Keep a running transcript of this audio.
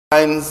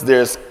signs,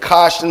 there's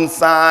caution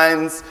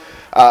signs.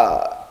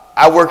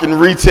 I work in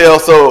retail,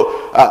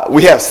 so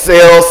we have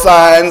sales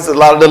signs. A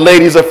lot of the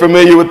ladies are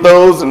familiar with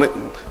those, and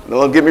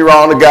don't get me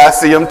wrong, the guys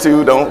see them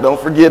too.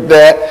 Don't forget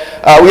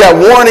that. We have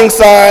warning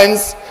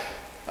signs.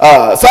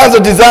 Signs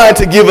are designed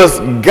to give us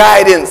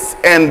guidance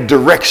and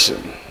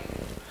direction.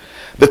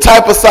 The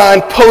type of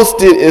sign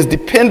posted is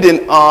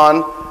dependent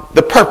on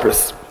the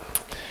purpose.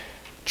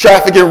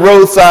 Traffic and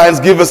road signs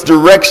give us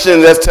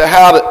direction as to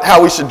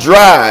how we should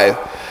drive.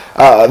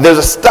 There's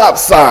a stop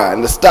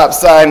sign. The stop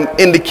sign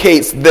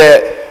indicates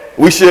that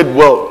we should,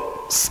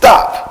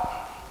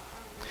 stop.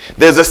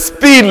 There's a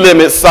speed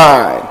limit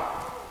sign.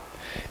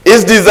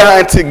 It's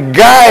designed to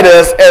guide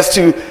us as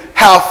to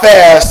how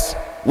fast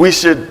we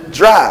should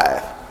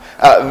drive.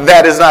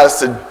 That is not a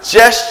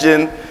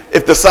suggestion.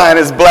 If the sign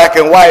is black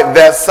and white,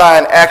 that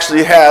sign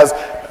actually has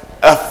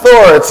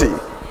authority.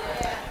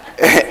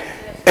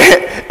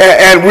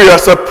 And we are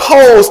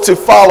supposed to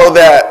follow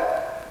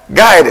that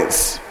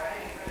guidance.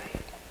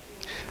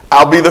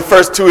 I'll be the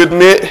first to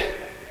admit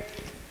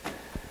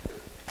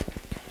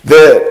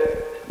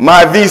that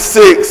my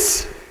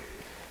V6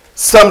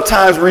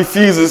 sometimes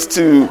refuses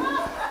to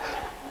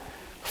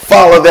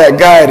follow that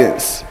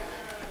guidance.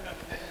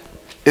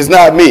 It's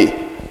not me,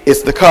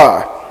 it's the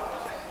car.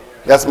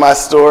 That's my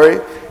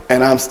story,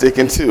 and I'm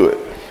sticking to it.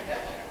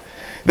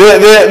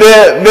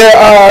 There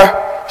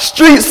are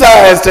street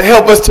signs to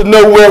help us to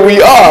know where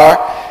we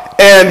are,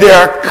 and there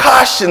are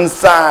caution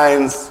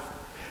signs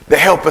that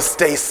help us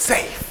stay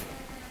safe.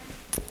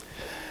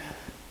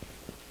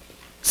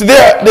 So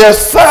there are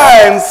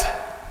signs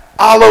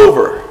all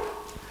over,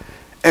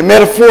 and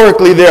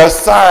metaphorically there are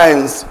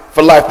signs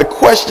for life. The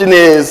question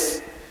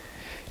is,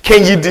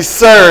 can you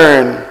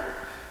discern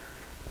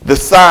the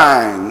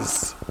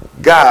signs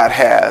God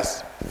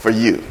has for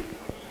you?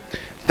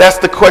 That's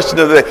the question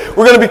of the day.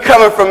 We're going to be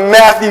coming from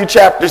Matthew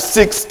chapter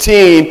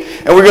 16,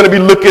 and we're going to be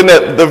looking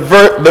at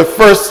the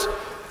first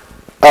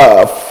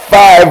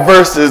 5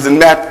 verses in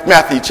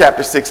Matthew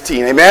chapter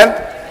 16. Amen?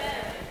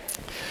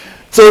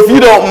 So if you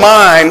don't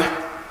mind,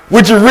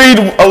 would you read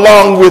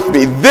along with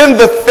me? Then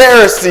the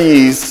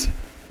Pharisees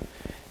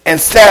and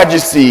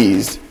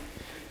Sadducees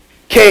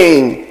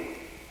came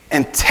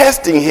and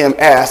testing him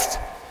asked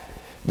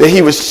that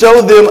he would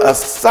show them a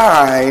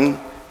sign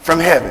from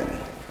heaven.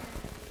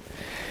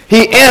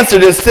 He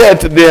answered and said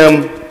to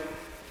them,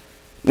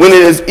 when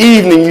it is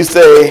evening, you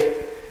say,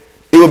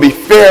 it will be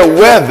fair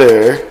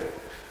weather,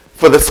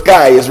 for the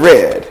sky is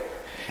red.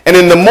 And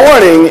in the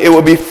morning, it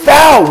will be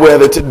foul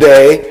weather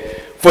today,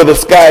 for the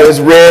sky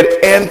is red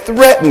and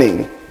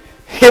threatening.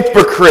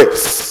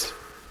 Hypocrites,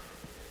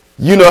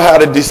 you know how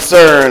to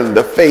discern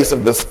the face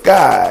of the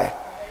sky,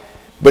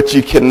 but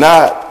you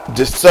cannot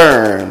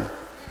discern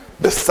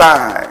the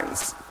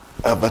signs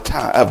of the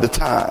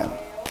time.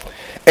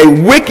 A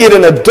wicked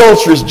and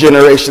adulterous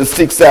generation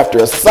seeks after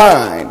a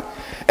sign,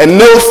 and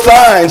no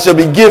sign shall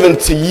be given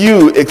to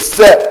you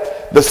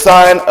except the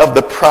sign of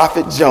the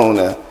prophet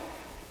Jonah.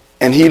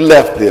 And he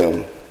left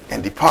them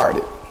and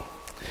departed.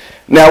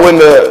 Now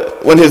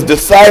when his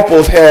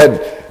disciples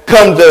had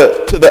come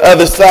to the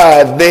other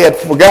side, they had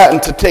forgotten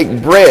to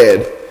take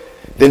bread.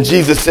 Then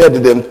Jesus said to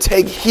them,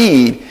 take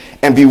heed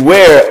and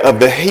beware of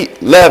the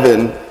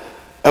leaven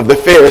of the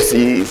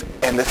Pharisees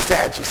and the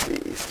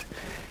Sadducees.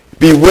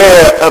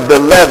 Beware of the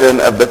leaven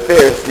of the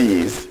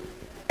Pharisees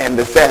and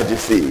the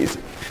Sadducees.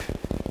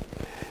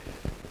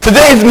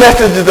 Today's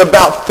message is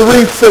about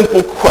 3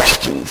 simple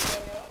questions.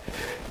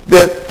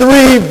 There are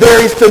 3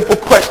 very simple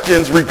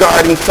questions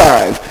regarding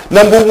signs.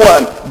 Number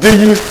 1, do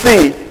you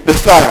see the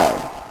sign?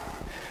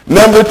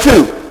 Number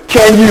 2,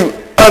 can you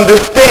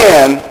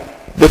understand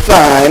the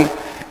sign?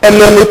 And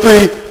number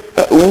 3,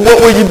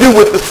 what will you do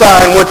with the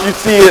sign once you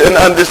see it and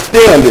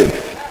understand it?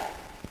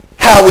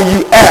 How will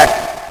you act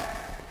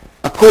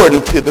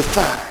according to the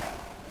sign?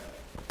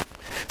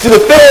 See, the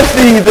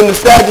Pharisees and the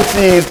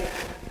Sadducees,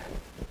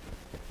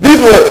 these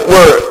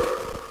were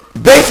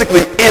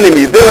basically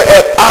enemies. They were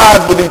at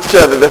odds with each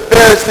other. The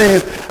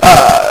Pharisees,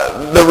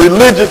 the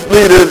religious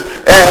leaders,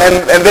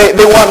 and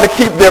they wanted to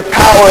keep their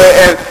power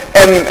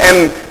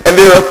and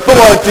their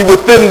authority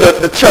within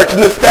the church.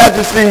 And the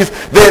Sadducees,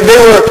 they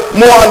were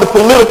more on the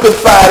political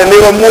side, and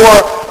they were more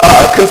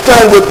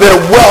concerned with their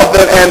wealth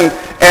and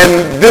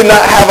did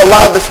not have a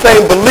lot of the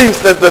same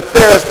beliefs as the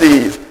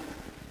Pharisees.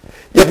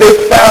 Yet they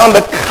found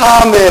a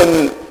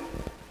common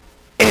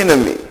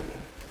enemy.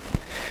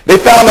 They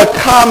found a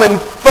common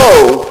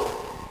foe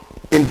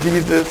in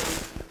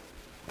Jesus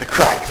the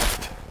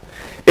Christ.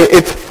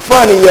 It's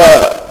funny,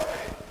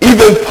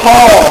 even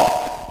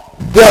Paul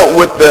dealt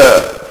with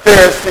the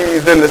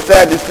Pharisees and the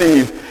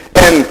Sadducees,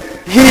 and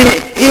he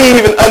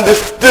even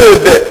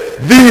understood that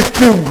these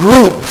 2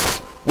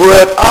 groups were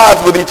at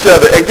odds with each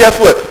other. And guess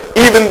what?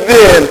 Even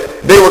then,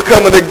 they were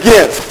coming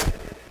against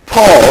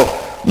Paul.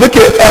 Look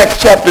at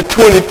Acts chapter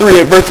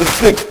 23 and verses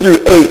 6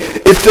 through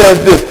 8. It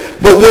says this,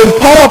 but when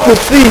Paul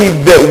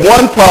perceived that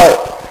one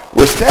part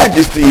were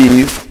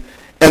Sadducees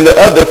and the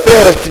other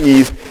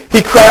Pharisees,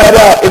 he cried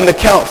out in the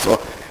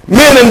council,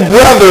 men and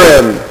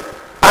brethren,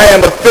 I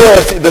am a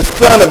Pharisee, the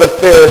son of a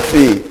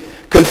Pharisee.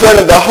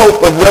 Concerning the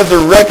hope of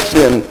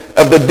resurrection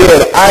of the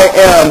dead, I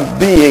am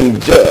being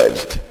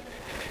judged.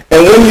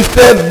 And when he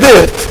said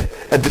this,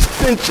 a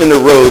dissension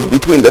arose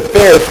between the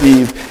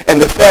Pharisees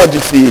and the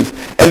Sadducees,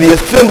 and the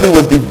assembly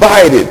was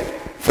divided.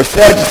 For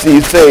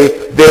Sadducees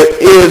say there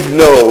is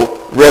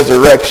no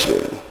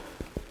resurrection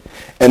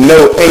and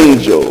no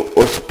angel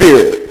or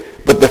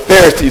spirit, but the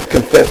Pharisees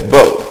confess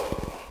both.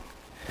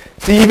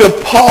 See, even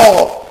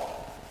Paul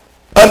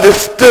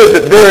understood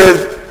that there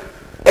is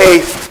a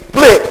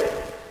split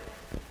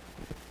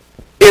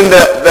in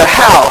the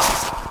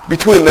house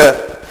between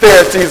the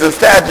Pharisees and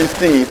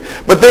Sadducees,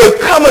 but they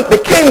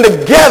came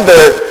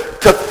together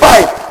to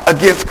fight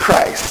against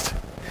Christ.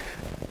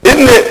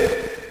 Isn't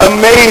it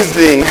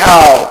amazing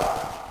how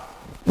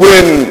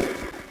when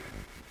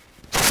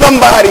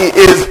somebody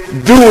is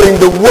doing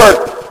the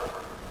work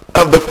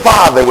of the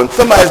Father, when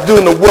somebody's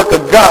doing the work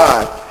of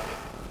God,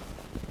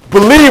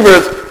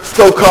 believers,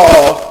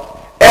 so-called,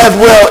 as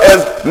well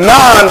as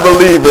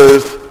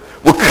non-believers,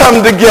 will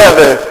come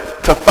together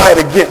to fight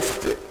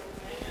against it.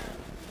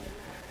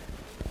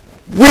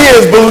 We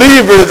as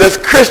believers, as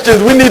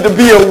Christians, we need to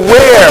be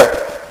aware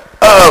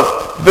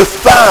of the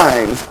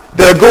signs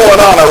that are going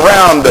on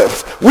around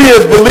us. We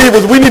as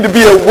believers, we need to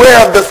be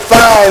aware of the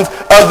signs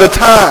of the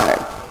time.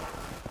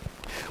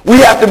 We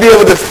have to be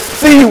able to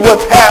see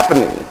what's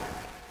happening.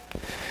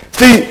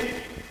 See,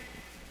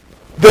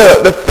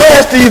 the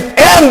Pharisees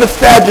and the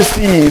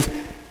Sadducees,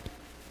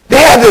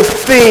 they hadn't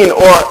seen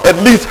or at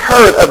least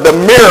heard of the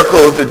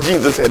miracles that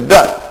Jesus had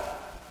done.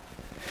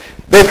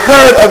 They've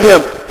heard of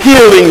him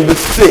healing the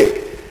sick,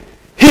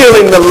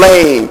 healing the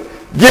lame,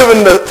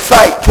 giving the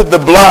sight to the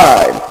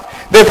blind.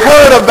 They've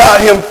heard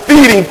about him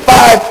feeding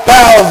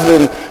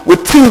 5,000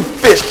 with 2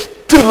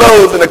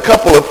 loaves and a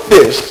couple of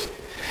fish.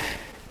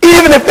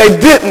 Even if they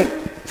didn't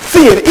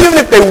see it, even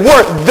if they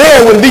weren't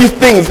there when these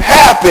things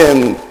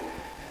happened,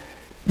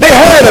 they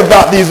heard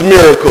about these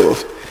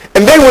miracles.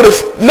 And they would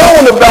have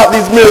known about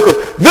these miracles.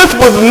 This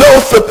was no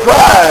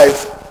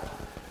surprise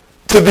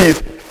to these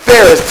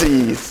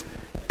Pharisees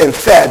and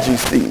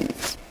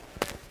Sadducees.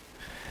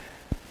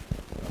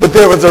 But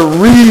there was a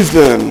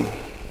reason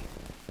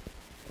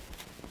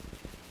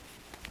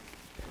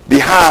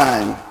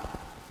behind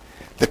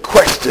the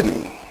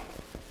questioning.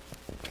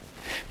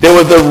 There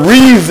was a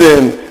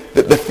reason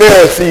that the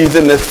Pharisees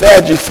and the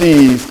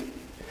Sadducees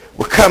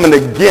were coming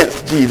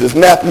against Jesus.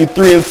 Matthew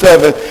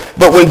 3:7.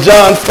 But when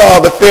John saw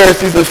the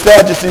Pharisees and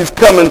Sadducees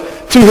coming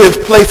to his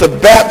place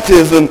of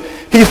baptism,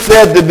 he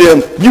said to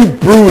them, "You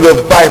brood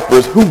of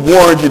vipers, who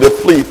warned you to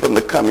flee from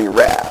the coming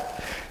wrath?"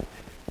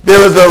 There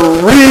was a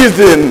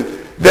reason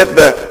that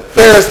the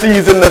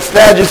Pharisees and the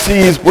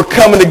Sadducees were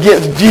coming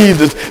against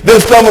Jesus.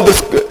 Then some of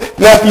the,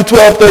 Matthew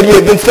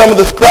 12:38, then some of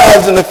the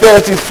scribes and the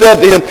Pharisees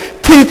said to him,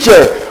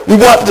 "Teacher, we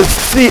want to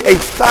see a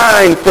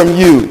sign from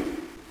you."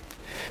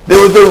 There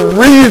was a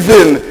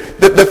reason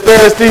that the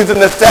Pharisees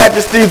and the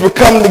Sadducees were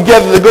coming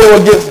together to go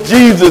against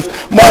Jesus.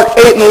 Mark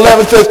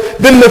 8:11 says,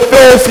 then the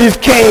Pharisees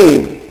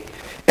came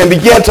and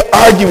began to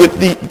argue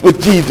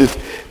with Jesus.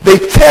 They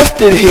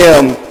tested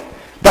him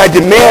by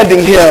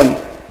demanding him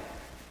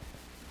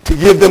to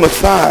give them a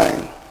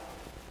sign.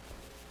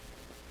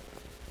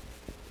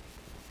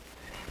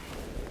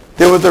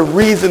 There was a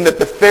reason that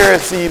the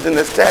Pharisees and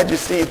the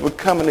Sadducees were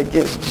coming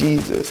against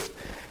Jesus.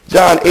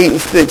 John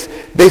 8:6,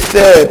 they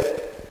said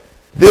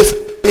this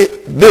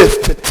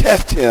to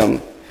test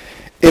him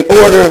in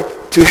order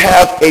to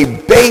have a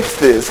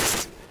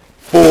basis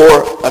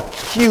for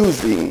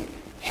accusing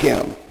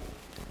him.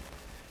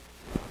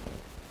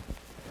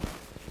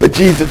 But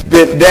Jesus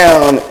bent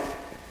down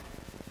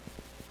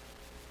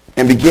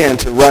and began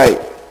to write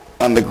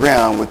on the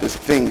ground with his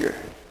finger.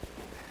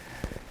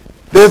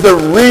 There's a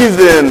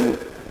reason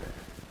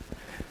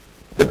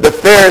that the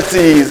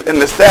Pharisees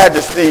and the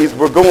Sadducees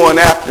were going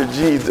after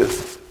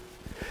Jesus.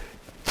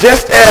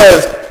 Just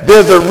as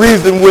there's a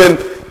reason when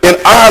in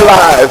our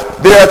lives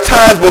there are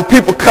times when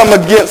people come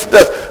against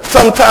us.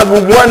 Sometimes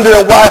we're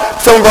wondering why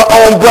some of our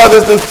own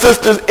brothers and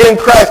sisters in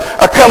Christ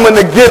are coming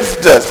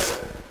against us.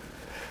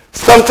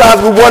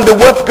 Sometimes we wonder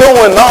what's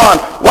going on.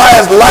 Why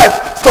is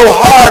life so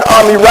hard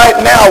on me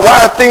right now?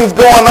 Why are things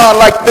going on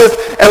like this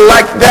and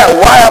like that?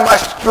 Why am I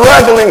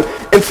struggling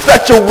in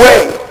such a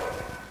way?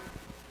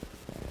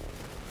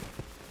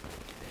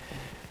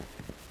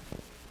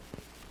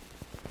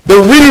 The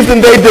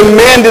reason they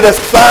demanded a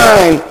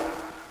sign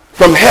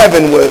from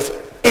heaven was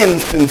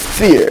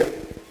insincere,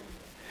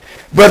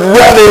 but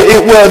rather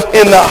it was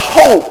in the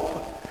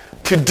hope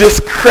to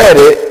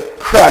discredit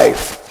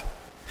Christ.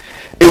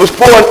 It was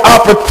for an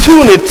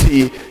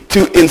opportunity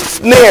to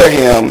ensnare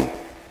him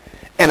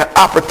and an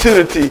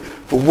opportunity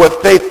for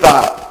what they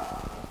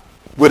thought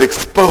would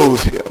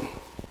expose him.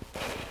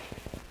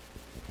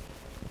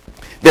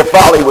 Their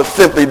folly was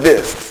simply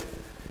this: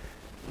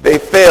 they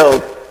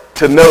failed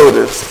to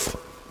notice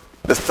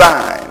the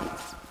signs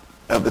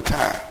of the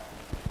time.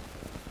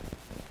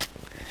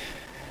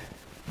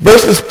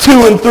 Verses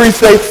 2 and 3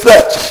 say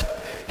such.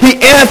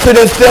 He answered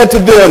and said to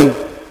them,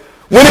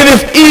 when it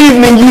is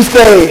evening, you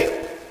say,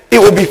 it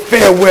will be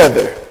fair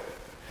weather.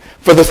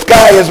 For the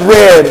sky is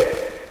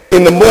red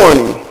in the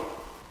morning.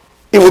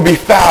 It will be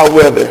foul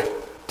weather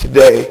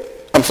today.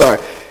 I'm sorry.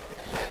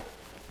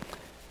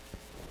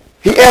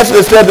 He answered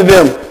and said to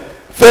them,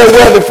 fair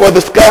weather, for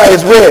the sky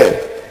is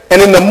red.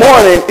 And in the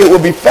morning it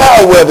will be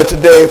foul weather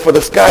today, for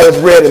the sky is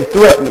red and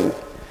threatening.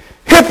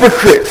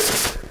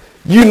 Hypocrites,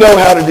 you know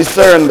how to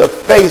discern the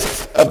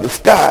face of the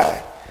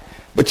sky,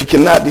 but you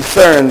cannot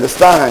discern the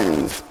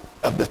signs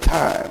of the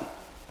time.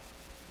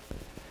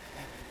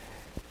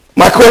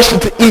 My question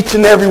to each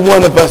and every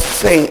one of us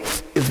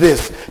saints is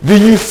this: do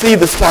you see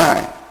the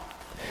sign?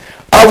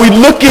 Are we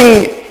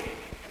looking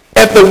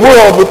at the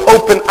world with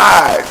open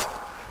eyes?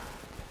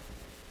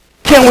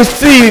 Can we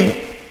see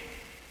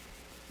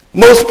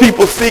most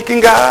people seeking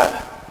God?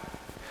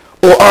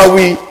 Or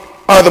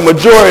are the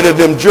majority of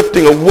them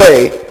drifting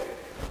away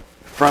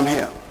from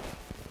him?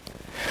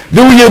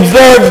 Do we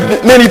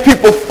observe many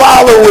people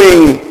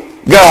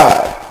following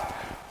God?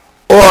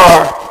 Or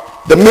are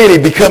the many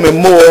becoming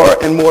more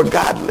and more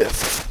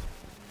godless?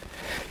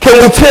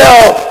 Can we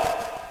tell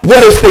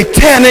what is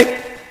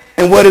satanic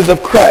and what is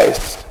of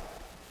Christ?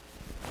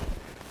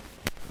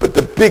 But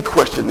the big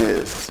question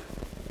is,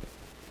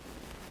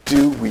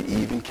 do we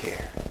even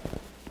care?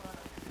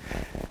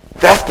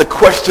 That's the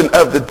question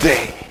of the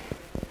day.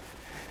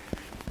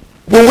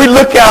 When we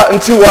look out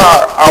into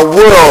our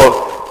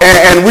world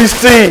and we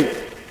see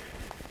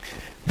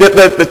that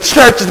the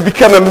church is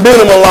becoming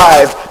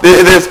minimalized,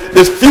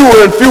 there's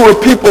fewer and fewer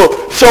people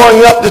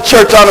showing up to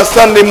church on a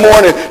Sunday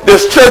morning.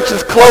 There's churches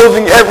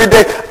closing every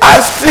day.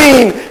 I've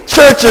seen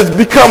churches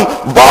become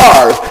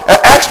bars. An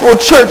actual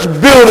church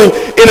building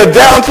in a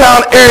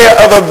downtown area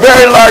of a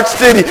very large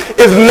city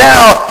is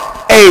now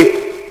a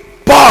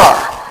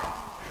bar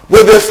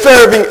where they're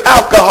serving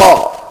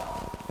alcohol.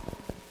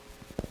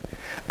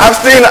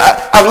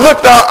 I've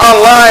looked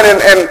online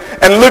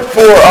and looked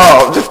for,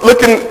 just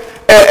looking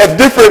at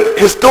different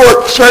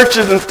historic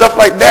churches and stuff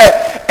like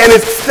that. And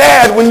it's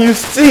sad when you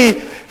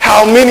see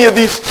how many of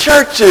these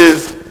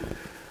churches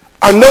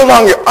are no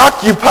longer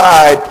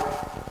occupied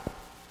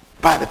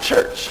by the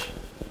church,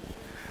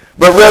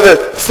 but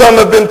rather some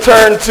have been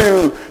turned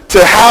to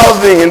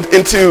housing and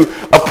into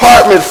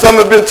apartments. Some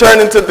have been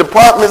turned into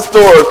department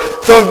stores.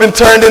 Some have been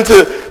turned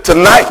into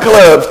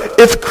nightclubs.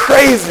 It's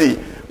crazy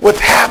what's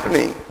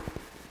happening.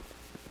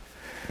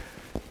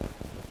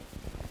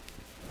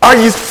 Are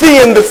you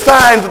seeing the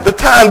signs of the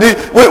time?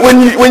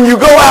 When you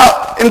go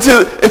out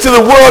into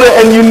the world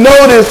and you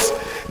notice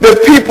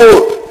that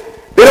people,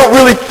 they don't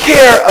really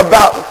care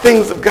about the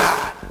things of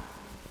God.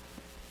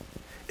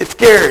 It's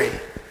scary.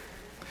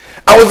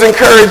 I was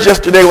encouraged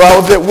yesterday while I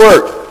was at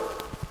work.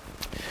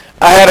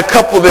 I had a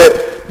couple that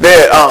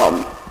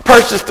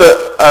purchased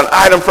an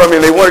item from me,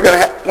 and they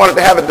wanted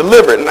to have it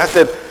delivered. And I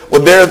said,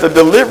 well, there's a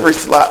delivery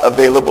slot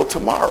available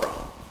tomorrow.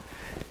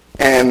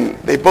 And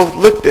they both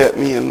looked at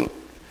me and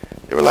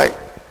they were like,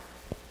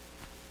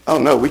 oh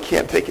no, we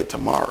can't take it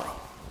tomorrow.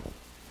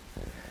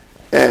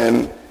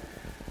 And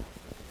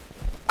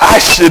I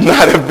should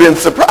not have been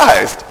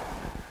surprised,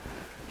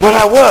 but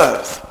I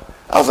was.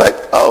 I was like,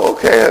 oh,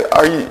 okay,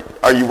 are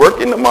you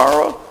working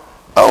tomorrow?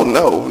 Oh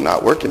no,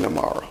 not working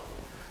tomorrow.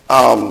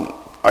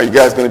 Are you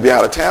guys going to be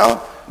out of town?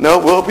 No,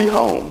 we'll be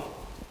home.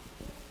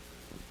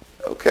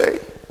 Okay.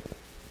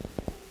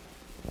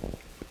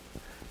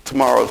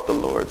 Tomorrow's the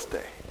Lord's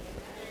day.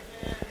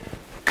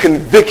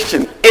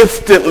 Conviction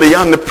instantly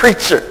on the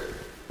preacher.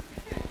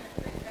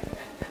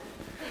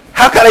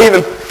 How can I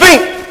even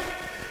think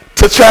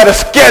to try to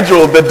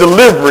schedule the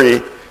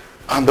delivery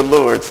on the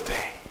Lord's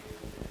day?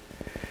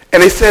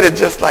 And they said it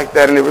just like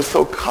that, and they were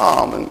so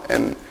calm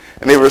and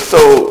they were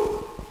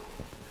so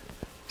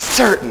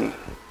certain.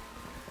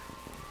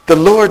 The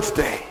Lord's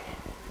day.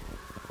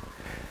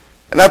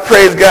 And I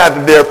praise God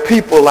that there are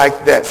people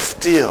like that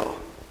still.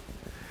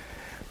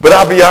 But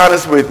I'll be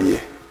honest with you,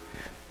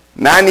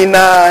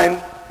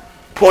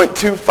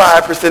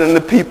 99.25% of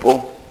the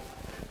people,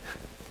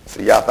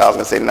 see, y'all thought I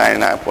was going to say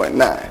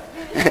 99.9.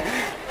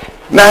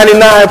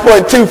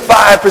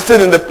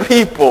 99.25% of the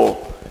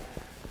people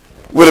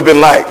would have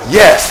been like,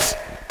 yes,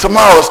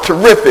 tomorrow's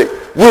terrific.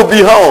 We'll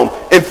be home.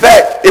 In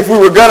fact, if we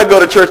were going to go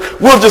to church,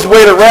 we'll just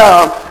wait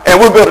around and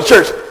we'll go to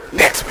church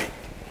next week.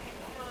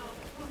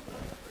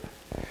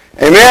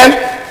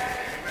 Amen?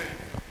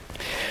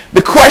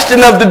 The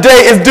question of the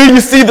day is, do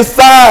you see the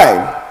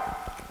sign?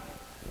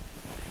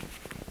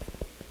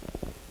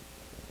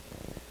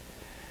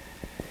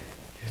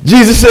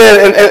 Jesus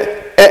said,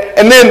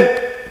 and then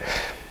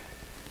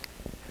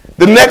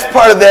the next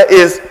part of that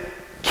is,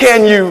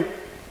 can you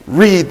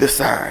read the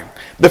sign?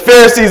 The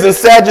Pharisees and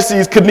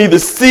Sadducees could neither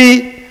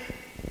see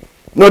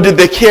nor did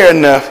they care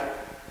enough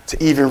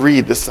to even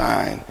read the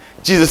sign.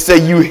 Jesus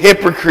said, you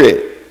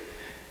hypocrite.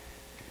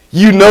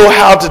 You know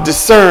how to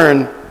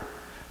discern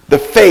the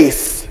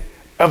face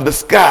of the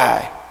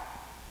sky,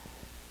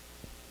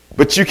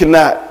 but you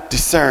cannot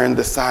discern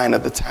the sign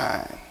of the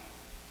time.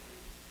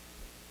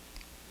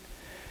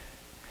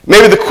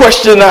 Maybe the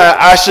question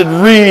I should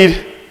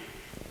read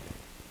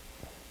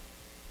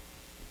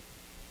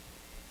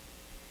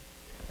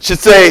should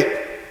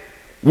say,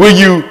 will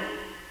you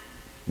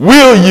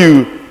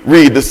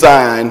read the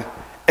sign,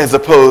 as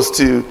opposed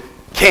to,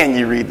 can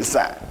you read the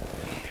sign?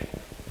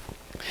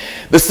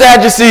 The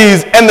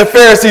Sadducees and the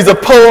Pharisees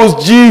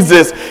opposed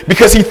Jesus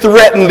because he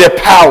threatened their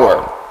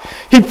power.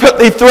 He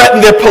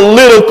threatened their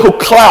political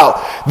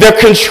clout, their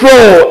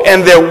control,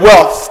 and their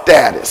wealth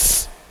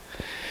status.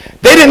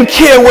 They didn't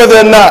care whether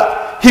or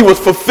not he was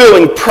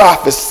fulfilling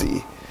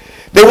prophecy.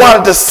 They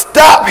wanted to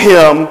stop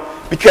him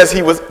because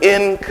he was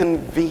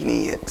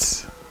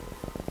inconvenient.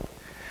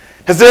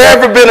 Has there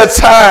ever been a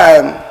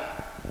time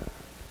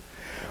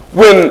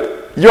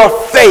when your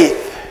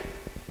faith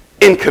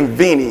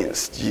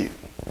inconvenienced you?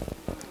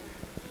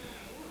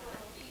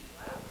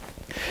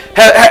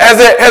 Has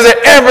there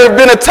ever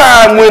been a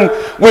time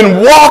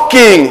when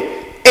walking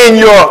in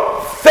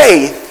your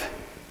faith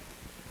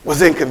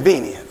was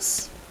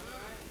inconvenience?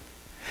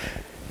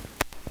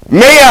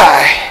 May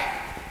I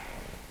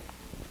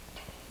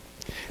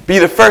be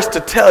the first to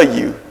tell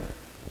you,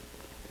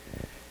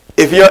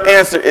 if your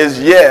answer is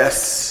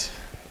yes,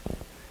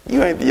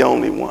 you ain't the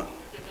only one.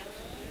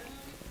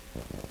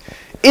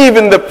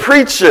 Even the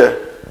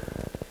preacher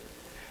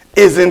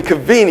is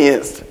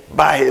inconvenienced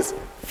by his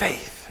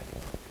faith.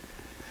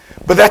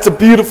 But that's a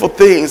beautiful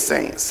thing,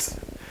 saints,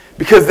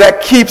 because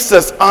that keeps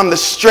us on the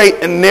straight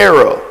and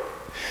narrow.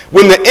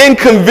 When the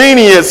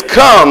inconvenience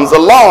comes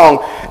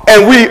along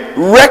and we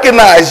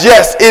recognize,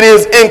 yes, it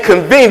is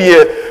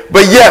inconvenient,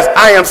 but yes,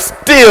 I am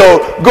still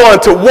going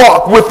to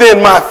walk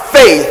within my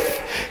faith.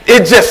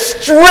 It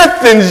just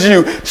strengthens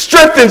you,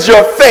 strengthens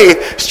your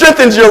faith,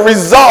 strengthens your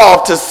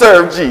resolve to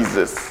serve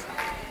Jesus.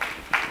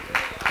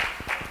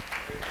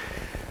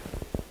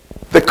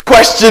 The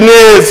question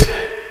is,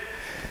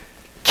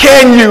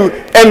 can you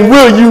and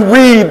will you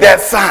read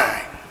that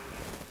sign?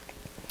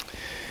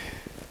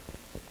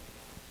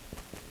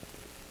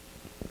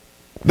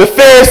 The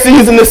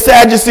Pharisees and the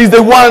Sadducees, they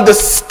wanted to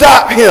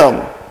stop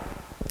him.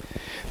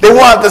 They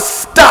wanted to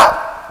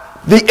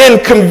stop the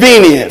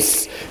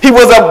inconvenience. He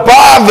was a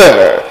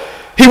bother.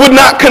 He would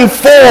not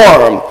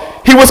conform.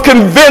 He was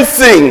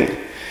convincing.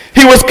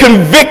 He was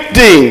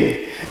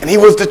convicting. And he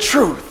was the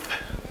truth.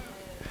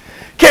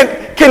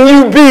 Can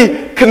you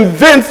be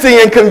convincing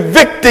and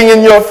convicting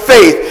in your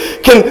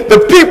faith? Can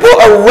the people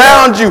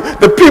around you,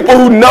 the people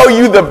who know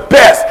you the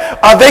best,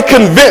 are they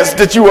convinced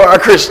that you are a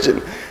Christian?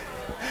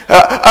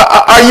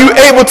 Are you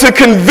able to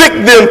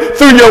convict them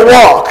through your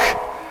walk?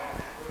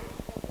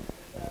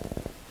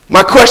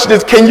 My question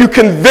is, can you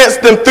convince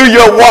them through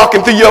your walk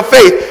and through your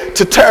faith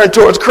to turn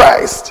towards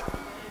Christ?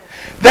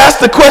 That's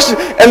the question.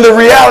 And the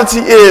reality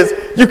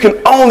is, you can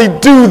only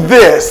do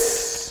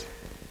this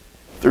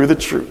through the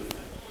truth.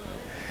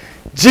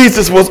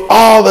 Jesus was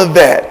all of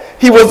that.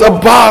 He was a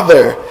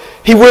bother.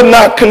 He would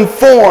not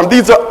conform.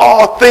 These are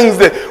all things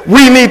that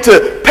we need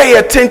to pay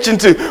attention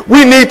to.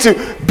 We need to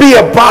be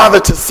a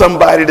bother to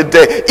somebody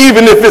today,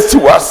 even if it's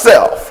to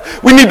ourselves.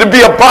 We need to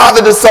be a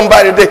bother to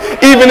somebody today,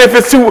 even if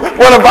it's to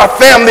one of our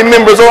family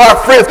members or our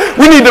friends.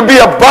 We need to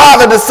be a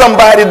bother to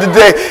somebody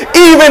today,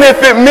 even if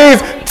it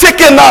means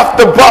ticking off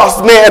the boss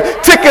man,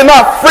 ticking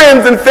off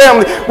friends and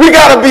family. We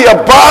got to be a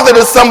bother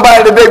to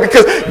somebody today,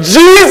 because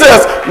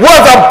Jesus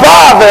was a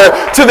bother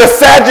to the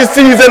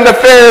Sadducees and the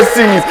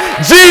Pharisees.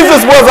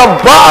 Jesus was a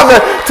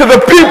bother to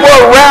the people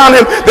around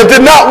him that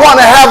did not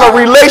want to have a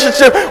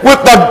relationship with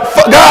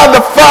God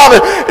the Father.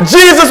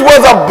 Jesus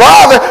was a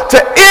bother to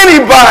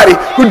anybody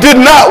who did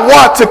not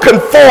want to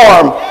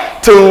conform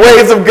to the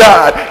ways of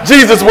God.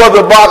 Jesus was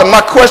a bother. My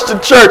question,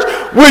 church,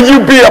 will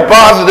you be a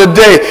bother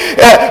today?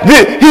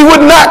 He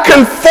would not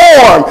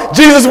conform.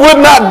 Jesus would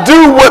not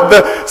do what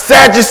the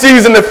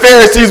Sadducees and the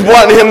Pharisees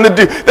wanted him to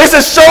do. They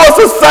said, show us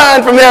a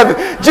sign from heaven.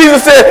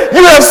 Jesus said,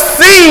 you have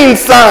seen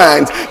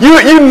signs.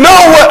 You know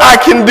what I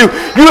can do.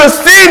 You have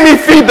seen me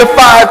feed the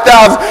 5,000.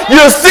 You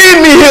have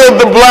seen me heal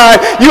the blind.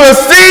 You have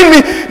seen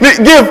me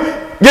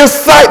give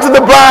sight to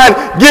the blind,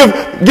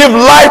 give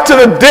life to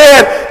the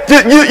dead.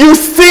 You've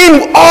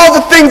seen all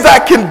the things I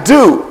can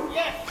do.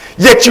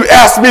 Yet you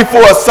ask me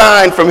for a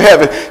sign from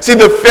heaven. See,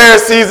 the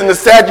Pharisees and the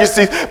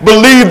Sadducees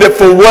believed that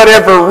for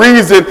whatever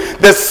reason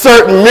that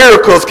certain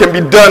miracles can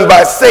be done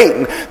by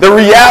Satan. The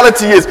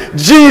reality is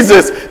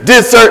Jesus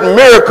did certain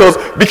miracles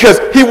because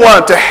he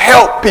wanted to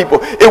help people.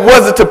 It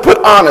wasn't to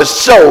put on a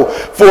show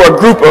for a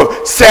group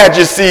of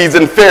Sadducees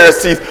and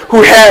Pharisees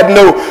who had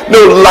no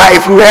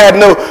life, who had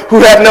no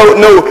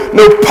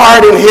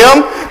part in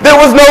him. There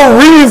was no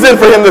reason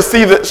for him to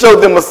show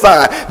them a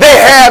sign. They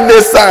had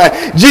this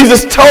sign.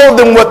 Jesus told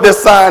them what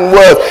this sign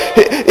was.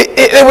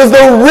 There was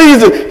no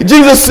reason.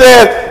 Jesus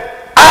said,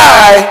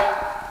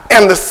 I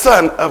am the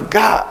Son of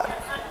God.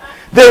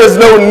 There is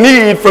no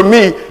need for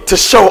me to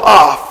show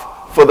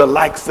off for the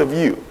likes of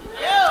you.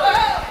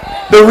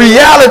 The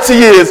reality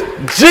is,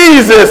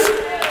 Jesus,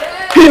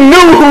 he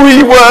knew who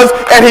he was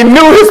and he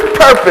knew his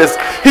purpose.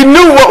 He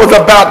knew what was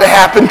about to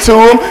happen to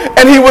him,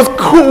 and he was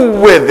cool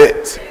with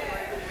it.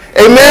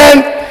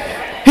 Amen?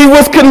 He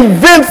was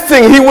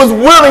convincing. He was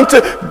willing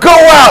to go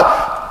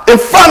out in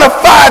front of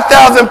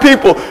 5,000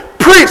 people,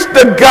 preach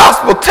the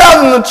gospel,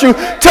 tell them the truth,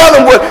 tell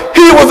them what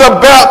he was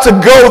about to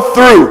go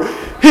through.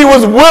 He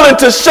was willing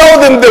to show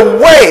them the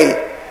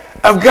way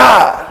of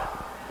God.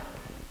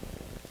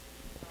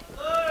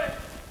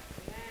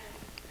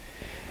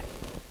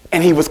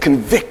 And he was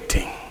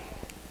convicting.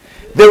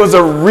 There was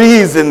a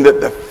reason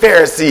that the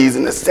Pharisees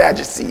and the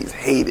Sadducees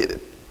hated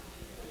it.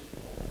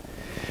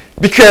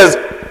 Because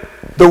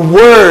the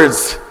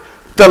words,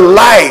 the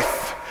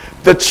life,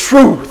 the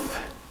truth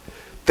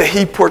that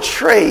he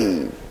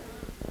portrayed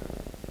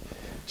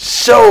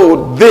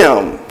showed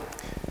them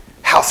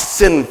how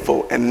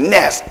sinful and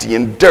nasty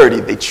and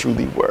dirty they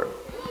truly were.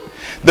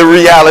 The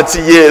reality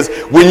is,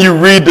 when you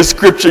read the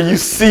scripture, you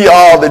see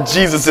all that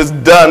Jesus has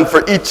done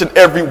for each and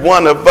every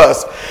one of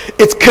us.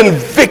 It's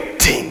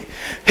convicting.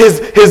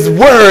 His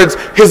words,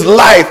 his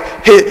life,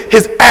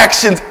 his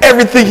actions,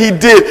 everything he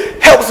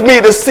did helps me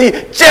to see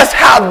just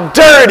how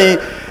dirty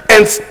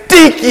and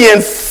stinky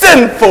and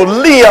sinful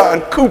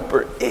Leon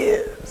Cooper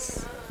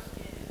is.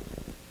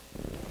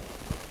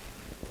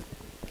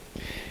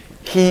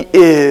 He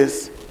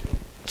is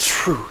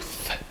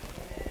truth.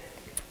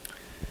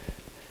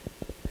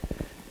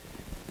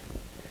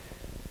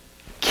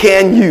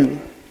 Can you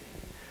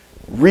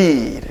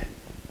read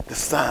the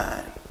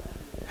sign?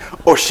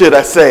 Or should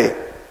I say,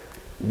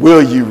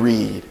 will you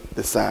read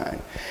the sign?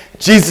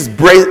 Jesus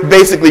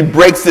basically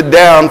breaks it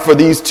down for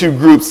these two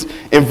groups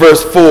in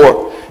verse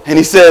 4. And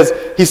he says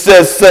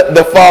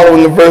the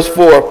following in verse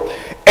 4.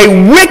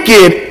 A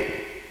wicked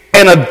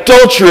and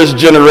adulterous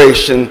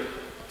generation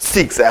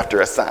seeks after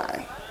a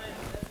sign.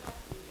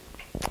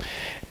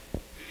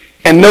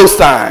 And no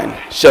sign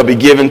shall be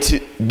given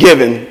to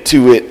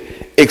it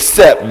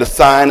except the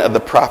sign of the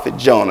prophet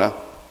Jonah.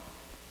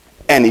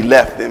 And he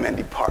left them and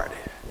departed.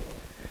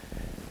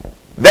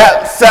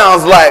 That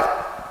sounds like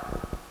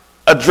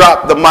a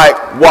drop the mic,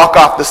 walk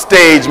off the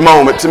stage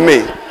moment to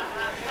me.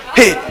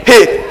 He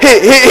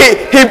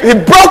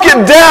broke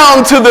it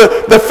down to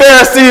the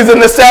Pharisees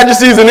and the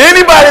Sadducees and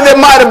anybody that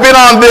might have been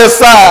on their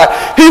side.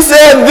 He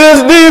said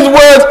these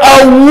words,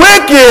 a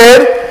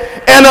wicked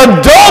and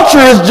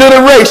adulterous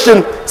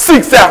generation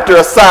seeks after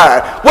a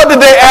sign. What did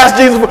they ask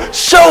Jesus for?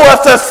 Show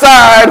us a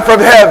sign from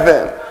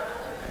heaven.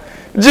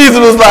 Jesus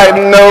was like,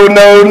 no,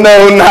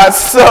 not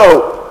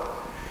so.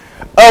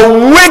 A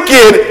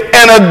wicked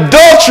and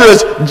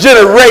adulterous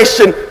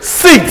generation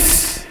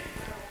seeks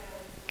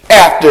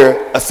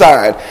after a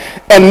sign,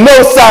 and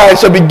no sign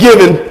shall be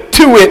given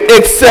to it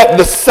except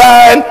the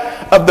sign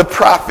of the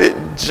prophet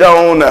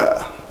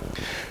Jonah.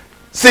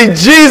 See,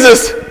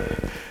 Jesus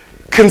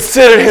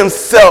considered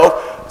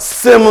himself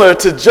similar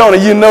to Jonah.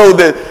 You know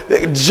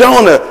that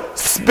Jonah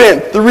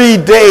spent 3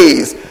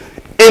 days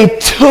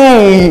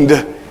entombed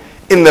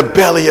in the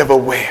belly of a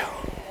whale.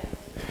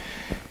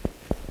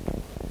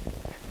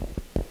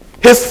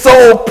 His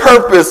sole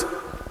purpose,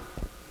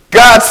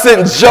 God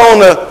sent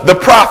Jonah, the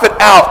prophet,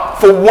 out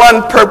for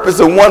one purpose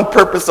and one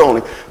purpose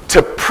only,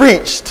 to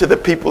preach to the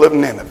people of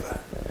Nineveh,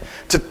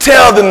 to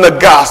tell them the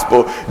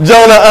gospel.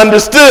 Jonah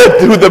understood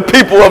who the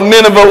people of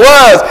Nineveh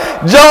was.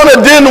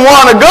 Jonah didn't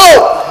want to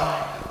go.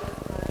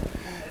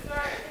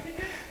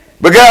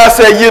 But God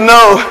said,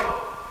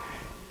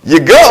 you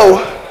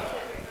go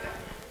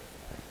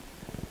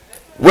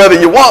whether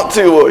you want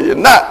to or you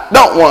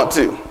don't want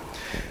to.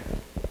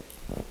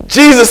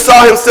 Jesus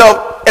saw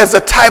himself as a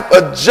type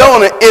of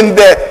Jonah in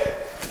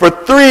that for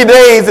 3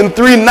 days and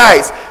 3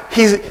 nights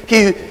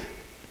he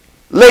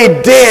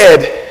lay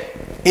dead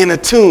in a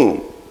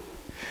tomb.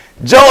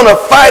 Jonah,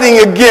 fighting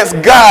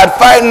against God,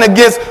 fighting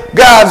against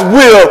God's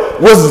will,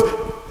 was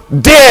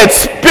dead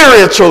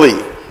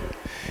spiritually.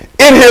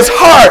 In his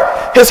heart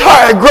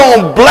had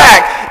grown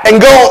black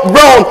and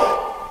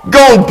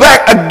gone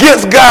back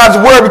against God's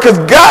word because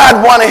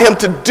God wanted him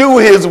to do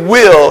his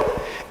will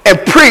and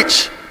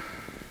preach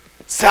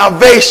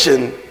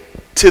salvation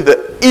to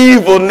the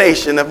evil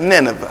nation of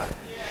Nineveh.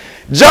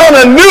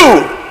 Jonah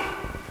knew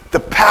the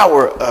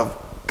power of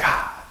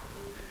God.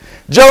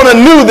 Jonah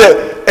knew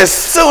that as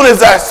soon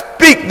as I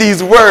speak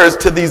these words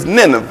to these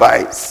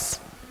Ninevites,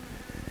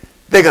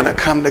 they're going to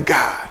come to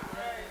God.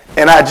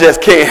 And I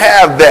just can't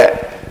have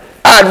that.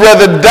 I'd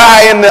rather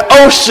die in the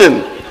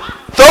ocean.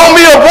 Throw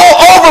me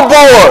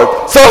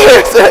overboard. So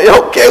they said,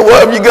 okay,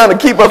 well, if you're going to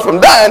keep us from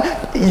dying,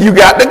 you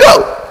got to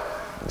go.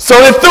 So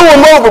they threw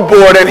him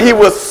overboard and he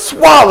was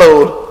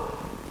swallowed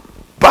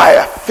by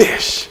a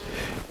fish.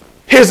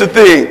 Here's the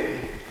thing.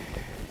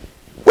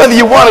 Whether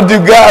you want to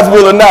do God's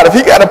will or not, if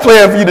he got a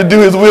plan for you to do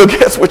his will,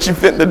 guess what you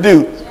fit to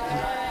do?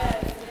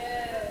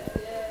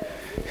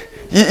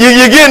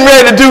 You're getting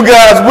ready to do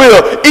God's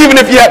will, even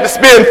if you have to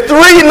spend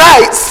 3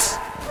 nights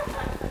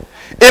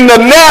in the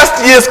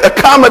nastiest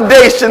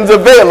accommodations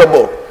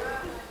available.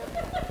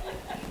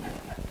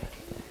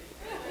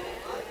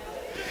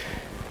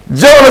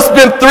 Jonah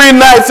spent 3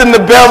 nights in the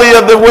belly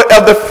of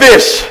the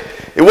fish.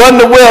 It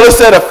wasn't a whale, it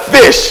said a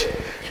fish.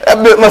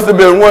 That must have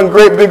been one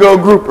great big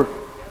old grouper.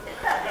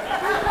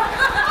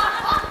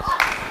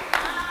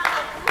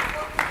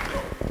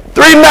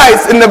 3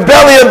 nights in the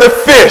belly of the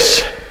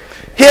fish.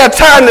 He had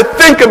time to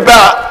think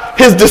about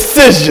his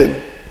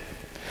decision.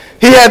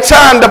 He had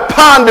time to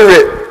ponder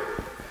it.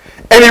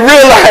 And he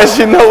realized,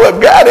 you know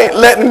what, God ain't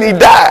letting me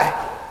die.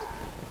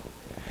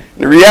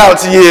 And the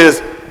reality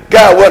is,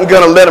 God wasn't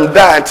going to let him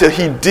die until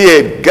he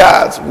did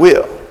God's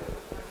will.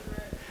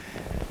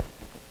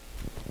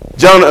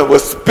 Jonah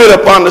was spit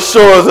up on the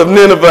shores of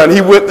Nineveh, and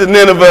he went to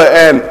Nineveh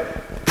and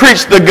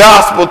preached the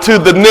gospel to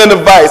the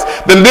Ninevites.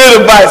 The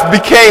Ninevites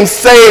became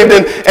saved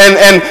and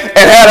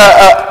had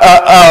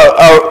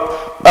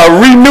a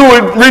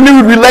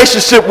renewed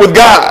relationship with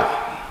God.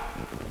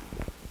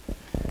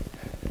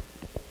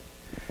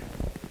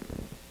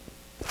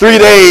 3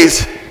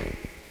 days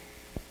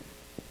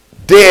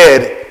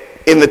dead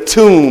in the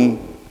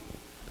tomb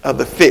of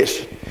the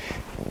fish.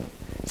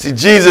 See,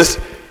 Jesus,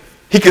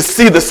 he could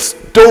see the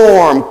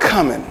storm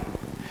coming.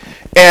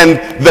 And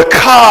the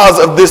cause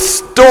of this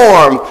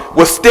storm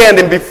was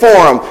standing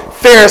before him.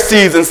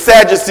 Pharisees and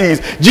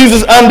Sadducees.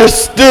 Jesus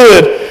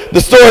understood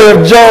the story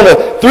of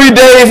Jonah. 3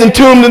 days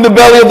entombed in the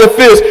belly of the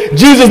fish.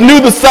 Jesus knew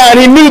the sign.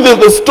 He knew that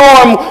the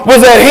storm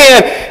was at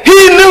hand.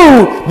 He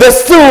knew that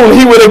soon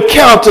he would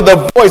encounter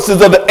the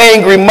voices of the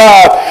angry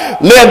mob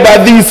led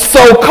by these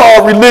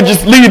so-called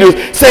religious leaders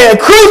saying,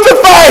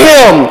 "Crucify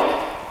him!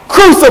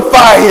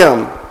 Crucify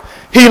him!"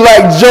 He,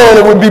 like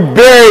Jonah, would be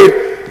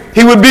buried.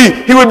 He would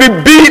be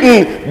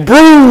beaten,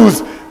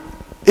 bruised.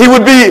 He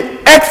would be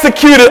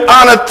executed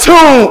on a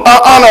tomb,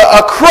 on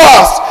a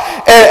cross.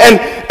 And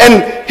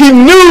he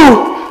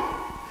knew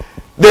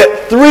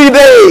that 3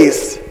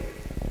 days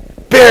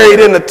buried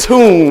in a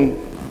tomb,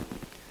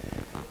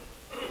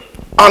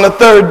 on the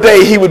third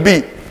day he would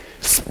be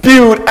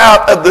spewed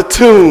out of the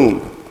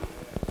tomb.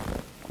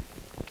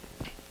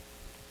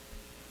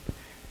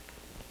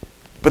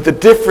 But the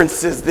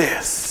difference is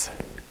this.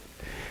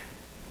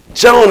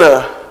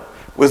 Jonah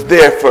was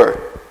there for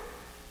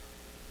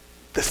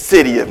the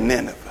city of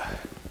Nineveh.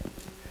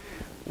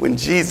 When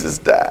Jesus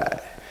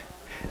died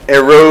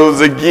and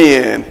rose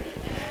again,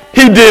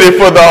 he did it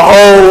for the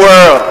whole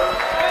world.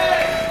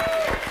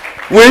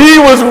 When he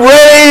was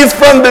raised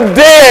from the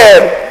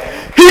dead,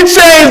 he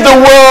changed the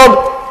world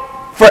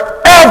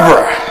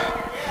forever.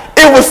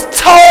 It was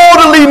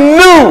totally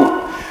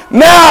new.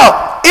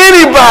 Now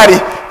anybody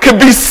could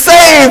be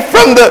saved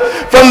from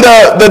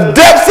the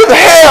depths of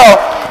hell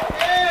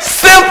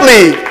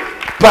simply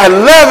by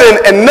loving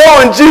and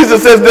knowing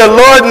Jesus as their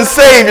Lord and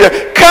Savior,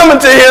 coming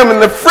to him in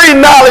the free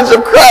knowledge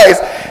of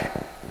Christ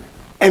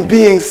and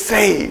being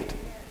saved.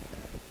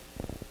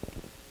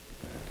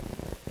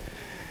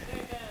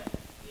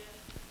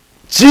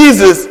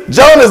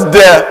 Jonah's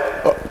death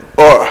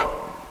or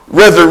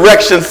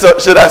resurrection,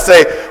 should I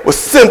say, was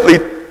simply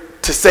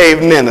to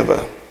save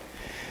Nineveh.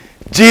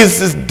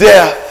 Jesus'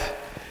 death,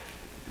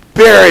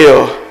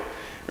 burial,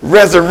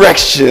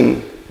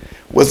 resurrection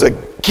was a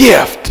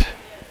gift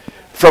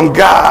from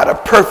God, a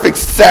perfect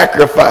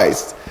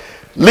sacrifice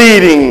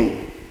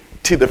leading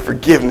to the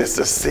forgiveness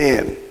of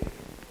sin.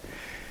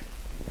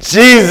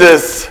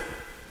 Jesus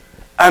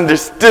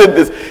understood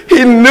this.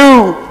 He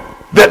knew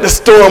that the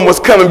storm was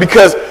coming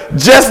because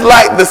just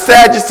like the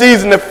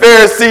Sadducees and the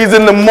Pharisees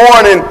in the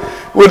morning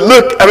would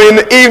in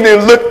the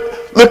evening,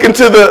 look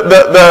into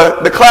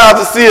the clouds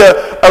to see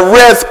a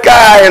red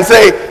sky and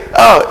say,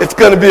 "Oh, it's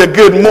going to be a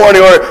good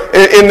morning." Or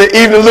in the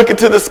evening, look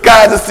into the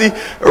skies and see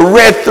a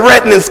red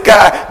threatening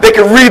sky. They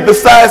could read the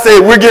signs and say,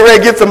 "We're getting ready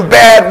to get some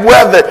bad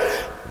weather."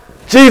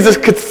 Jesus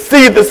could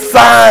see the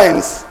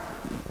signs.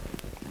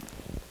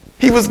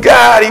 He was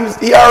God.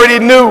 He already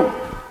knew.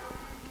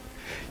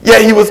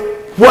 Yet he was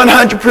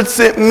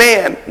 100%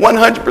 man,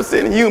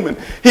 100% human.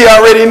 He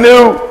already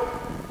knew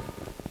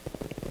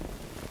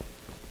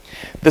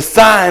the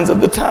signs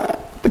of the time.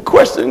 The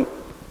question,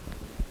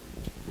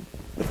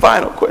 the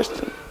final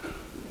question.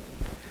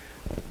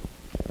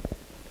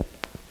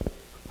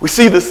 We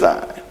see the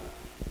sign.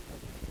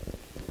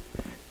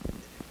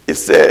 It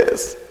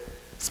says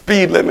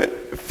speed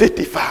limit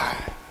 55.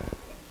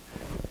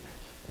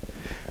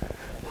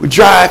 We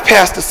drive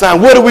past the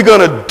sign. What are we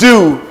going to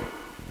do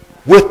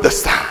with the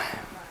sign?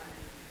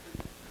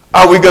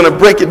 Are we going to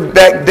break it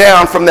back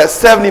down from that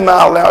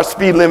 70-mile-an-hour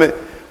speed limit?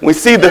 When we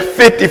see the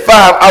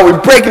 55, are we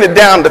breaking it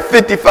down to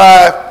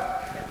 55?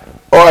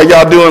 Or are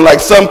y'all doing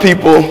like some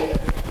people,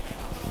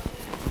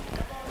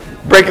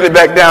 breaking it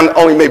back down to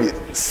only maybe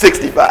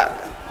 65?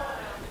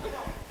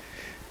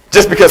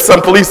 Just because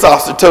some police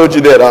officer told you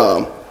that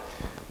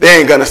they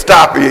ain't going to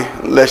stop you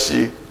unless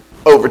you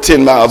over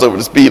 10 miles over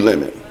the speed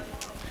limit.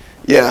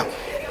 Yeah.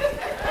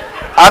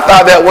 I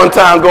thought that one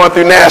time going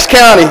through Nash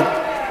County.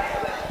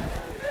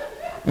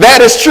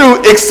 That is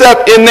true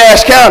except in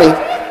Nash County.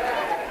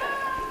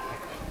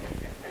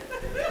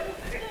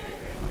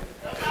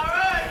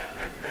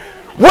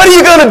 What are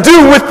you going to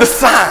do with the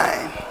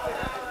sign?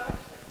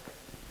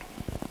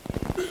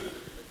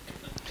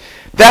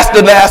 That's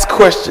the last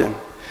question.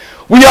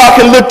 We all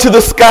can look to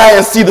the sky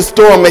and see the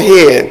storm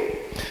ahead.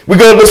 We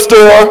go to the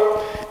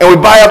store and we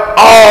buy up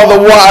all the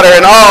water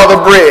and all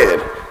the bread.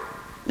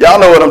 Y'all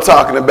know what I'm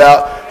talking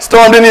about.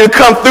 Storm didn't even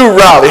come through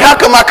Raleigh. How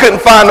come I couldn't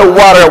find no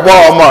water at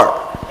Walmart?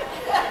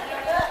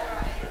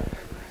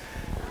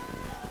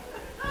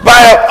 Buy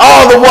up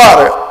all the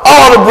water,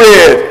 all the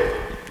bread,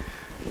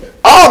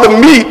 all the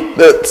meat,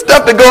 the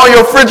stuff that go on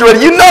your refrigerator,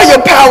 you know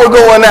your power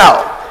going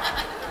out.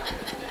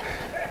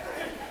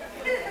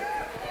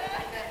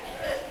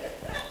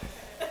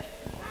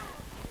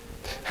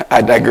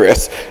 I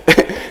digress.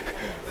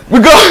 We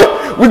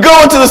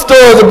go into the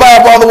stores and buy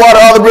up all the water,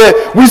 all the bread.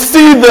 We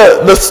see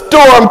the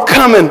storm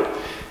coming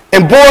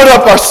and board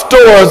up our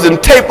stores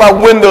and tape our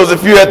windows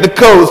if you're at the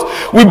coast.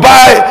 We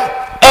buy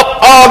up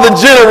all the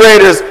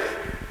generators,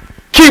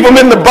 keep them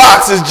in the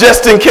boxes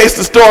just in case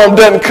the storm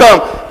doesn't come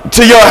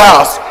to your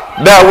house.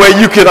 That way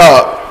you can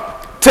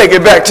take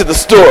it back to the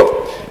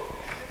store.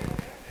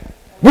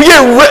 We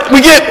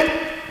get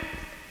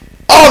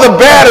all the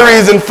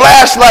batteries and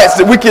flashlights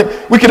that we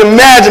can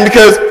imagine,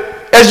 because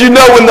as you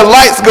know, when the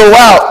lights go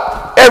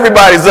out,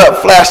 everybody's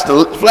up, flash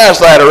the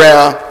flashlight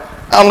around.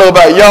 I don't know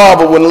about y'all,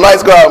 but when the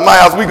lights go out at my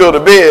house, we go to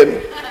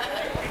bed.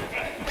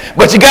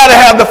 But you got to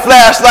have the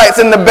flashlights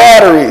and the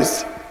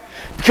batteries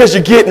because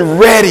you're getting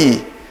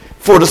ready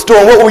for the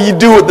storm. What will you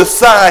do with the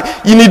sign?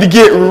 You need to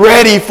get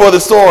ready for the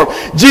storm.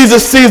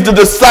 Jesus sees the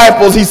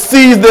disciples. He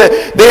sees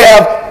that they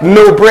have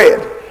no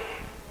bread.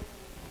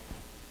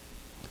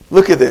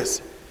 Look at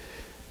this.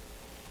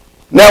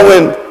 Now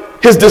when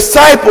his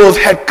disciples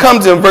had come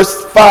to him,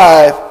 verse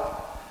 5,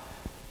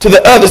 to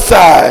the other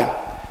side,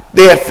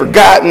 they had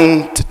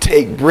forgotten to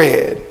take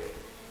bread.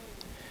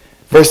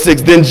 Verse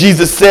 6, then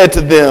Jesus said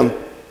to them,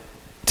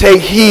 take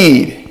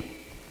heed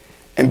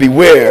and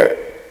beware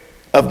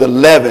of the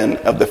leaven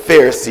of the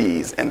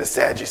Pharisees and the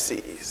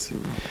Sadducees.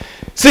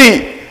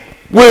 See,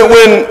 when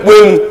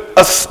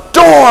a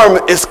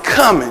storm is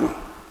coming,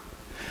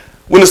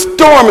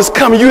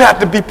 you have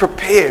to be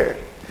prepared.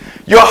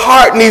 Your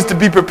heart needs to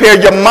be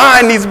prepared. Your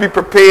mind needs to be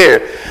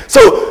prepared.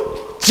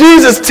 So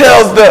Jesus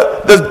tells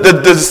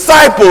the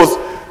disciples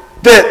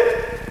that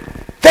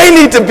they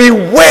need to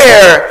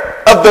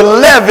beware of the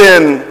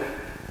leaven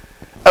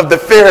of the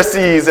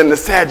Pharisees and the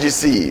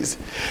Sadducees.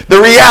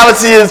 The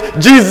reality is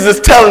Jesus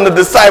is telling the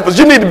disciples,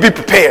 you need to be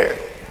prepared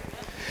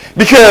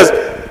because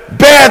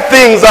bad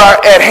things are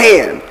at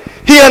hand.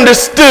 He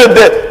understood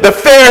that the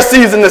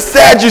Pharisees and the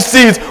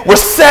Sadducees were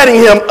setting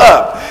him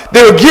up.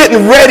 They were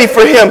getting ready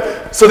for him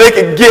so they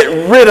could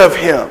get rid of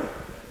him.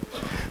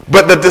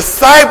 But the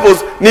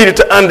disciples needed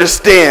to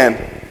understand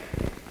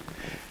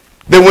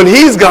that when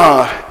he's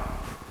gone,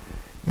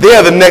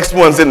 they're the next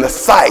ones in the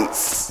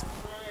sights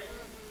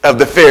of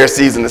the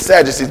Pharisees and the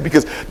Sadducees,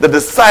 because the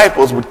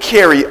disciples would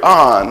carry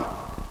on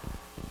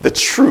the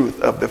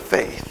truth of the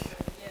faith.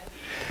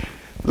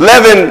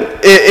 Leaven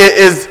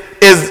is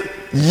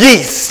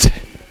yeast,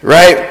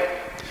 right?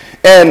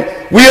 And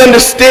we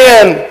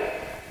understand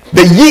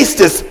the yeast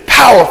is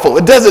powerful.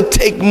 It doesn't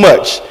take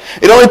much.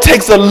 It only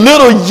takes a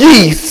little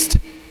yeast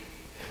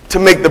to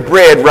make the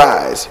bread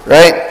rise,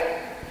 right?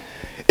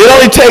 It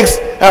only takes,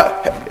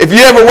 if you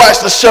ever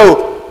watched the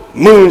show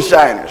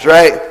Moonshiners,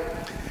 right?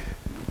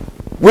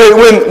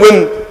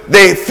 When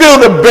they fill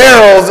the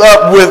barrels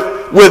up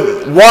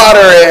with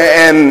water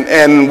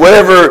and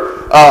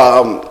whatever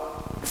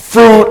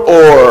fruit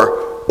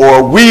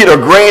or wheat or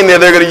grain that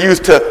they're going to use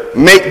to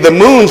make the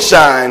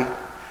moonshine,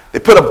 they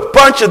put a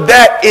bunch of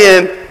that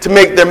in to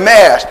make their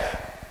mash.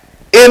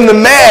 In the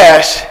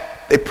mash,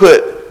 they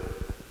put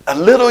a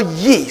little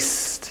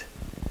yeast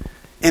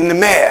in the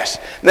mash.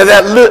 Now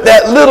that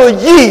little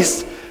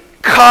yeast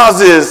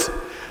causes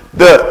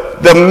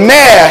the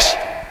mash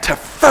to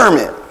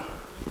ferment.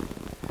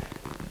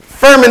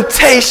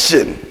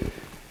 Fermentation,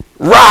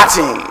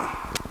 rotting,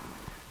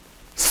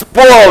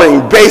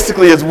 spoiling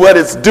basically is what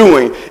it's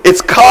doing.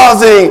 It's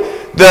causing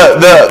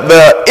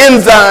the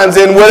enzymes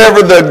in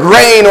whatever the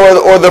grain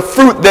or the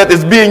fruit that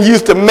is being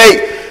used to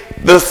make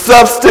the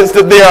substance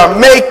that they are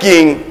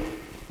making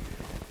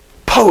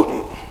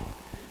potent,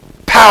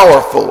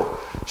 powerful,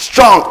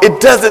 strong. It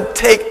doesn't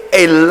take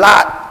a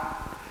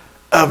lot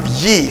of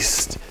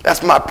yeast.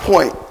 That's my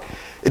point.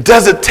 It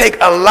doesn't take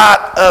a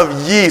lot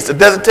of yeast. It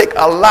doesn't take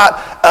a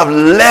lot of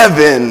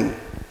leaven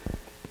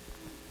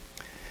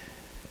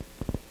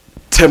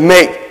to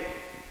make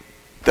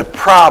the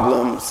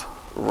problems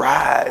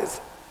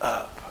rise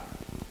up.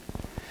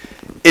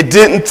 It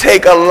didn't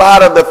take a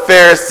lot of the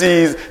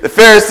Pharisees. The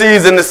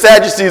Pharisees and the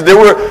Sadducees, they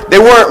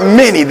weren't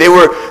many. They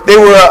were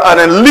an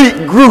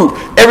elite group.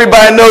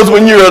 Everybody knows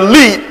when you're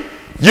elite,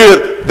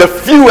 you're the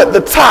few at the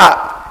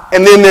top.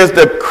 And then there's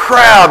the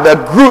crowd, the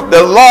group,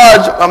 the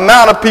large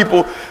amount of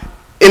people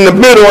in the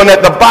middle and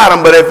at the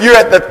bottom. But if you're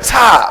at the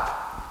top,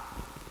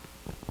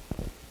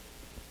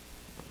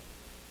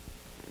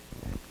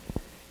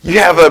 you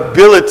have the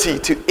ability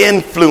to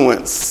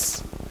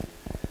influence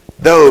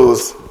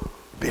those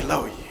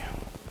below you.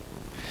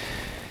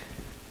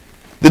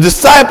 The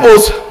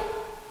disciples,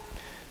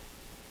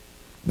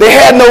 they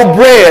had no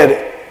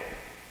bread.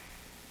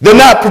 They're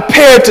not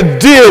prepared to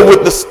deal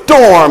with the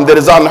storm that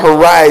is on the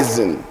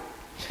horizon.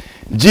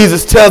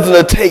 Jesus tells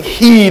them to take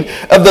heed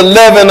of the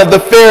leaven of the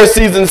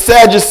Pharisees and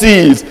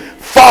Sadducees,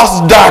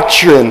 false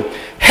doctrine,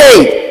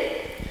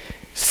 hate.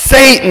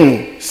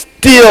 Satan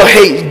still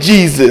hates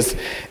Jesus,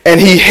 and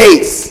he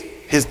hates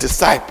his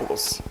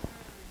disciples.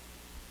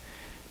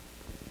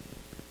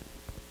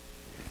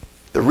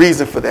 The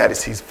reason for that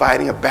is he's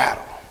fighting a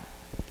battle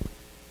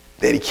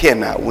that he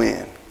cannot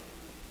win.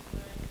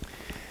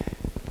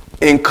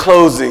 In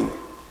closing,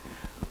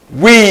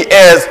 we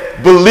as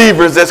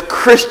believers, as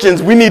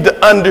Christians, we need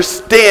to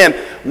understand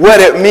what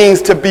it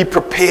means to be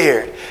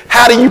prepared.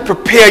 How do you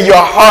prepare your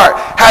heart?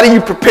 How do you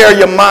prepare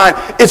your mind?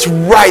 It's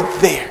right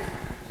there.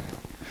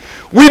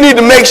 We need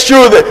to make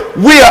sure that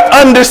we are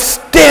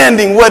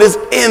understanding what is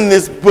in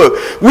this book.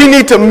 We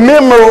need to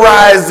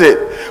memorize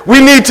it. We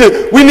need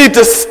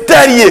to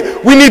study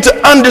it. We need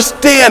to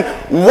understand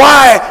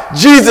why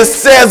Jesus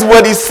says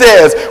what he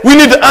says. We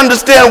need to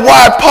understand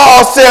why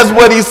Paul says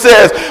what he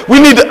says. We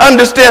need to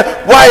understand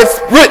why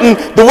it's written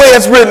the way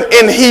it's written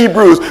in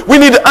Hebrews. We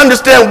need to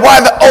understand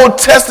why the Old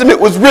Testament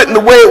was written the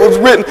way it was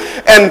written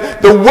and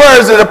the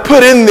words that are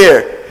put in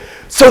there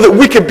so that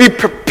we can be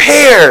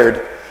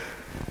prepared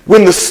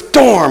when the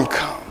storm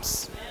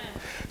comes.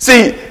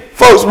 See,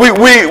 folks,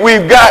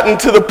 we've gotten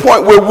to the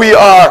point where we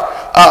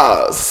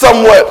are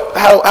somewhat,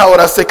 how would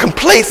I say,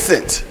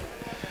 complacent.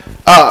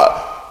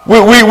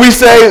 We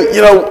say,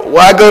 well,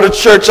 I go to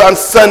church on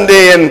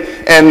Sunday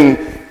and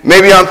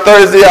maybe on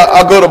Thursday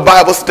I'll go to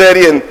Bible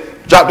study and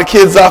drop the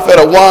kids off at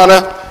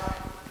Awana.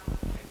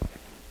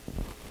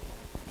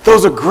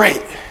 Those are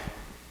great.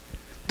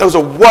 Those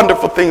are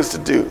wonderful things to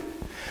do.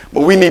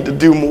 But we need to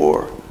do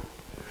more.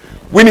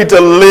 We need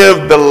to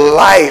live the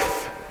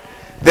life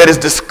that is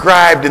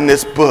described in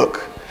this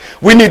book.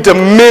 We need to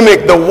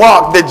mimic the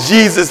walk that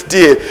Jesus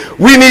did.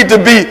 We need to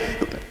be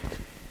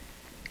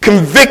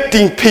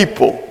convicting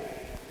people.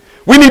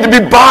 We need to be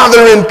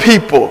bothering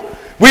people.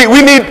 We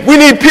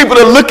need people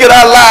to look at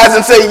our lives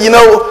and say,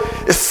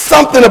 it's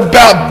something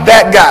about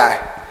that guy.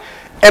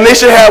 And they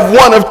should have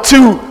one of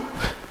two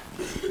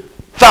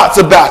thoughts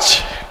about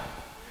you.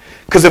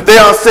 Because if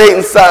they're on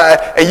Satan's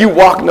side and you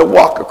walking the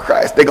walk of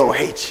Christ, they're going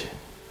to hate you.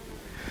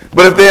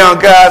 But if they're on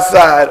God's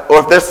side, or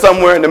if they're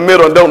somewhere in the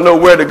middle and don't know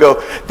where to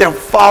go, they're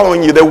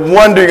following you. They're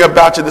wondering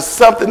about you. There's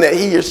something that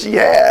he or she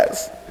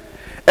has.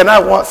 And I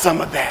want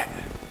some of that.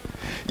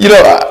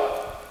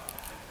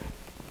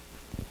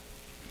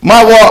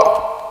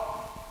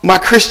 My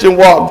Christian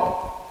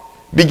walk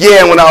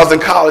began when I was in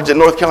college at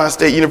North Carolina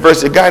State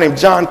University. A guy named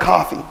John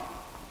Coffey.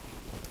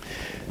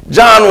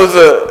 John was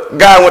a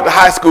guy I went to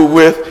high school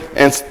with,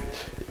 and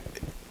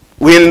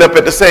we ended up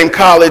at the same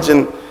college.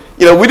 And,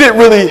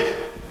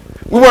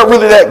 we weren't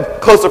really that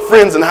close of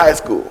friends in high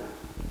school.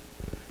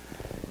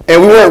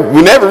 And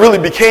we never really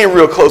became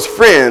real close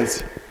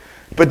friends.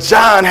 But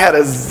John had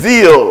a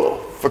zeal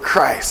for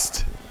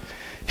Christ.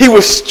 He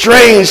was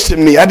strange to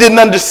me. I didn't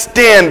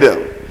understand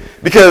him.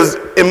 Because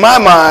in my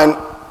mind,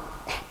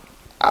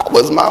 I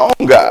was my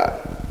own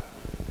God.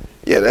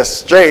 Yeah, that's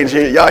strange.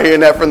 Y'all hearing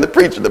that from the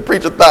preacher. The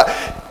preacher thought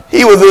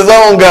he was his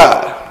own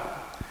God.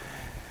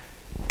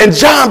 And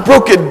John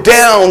broke it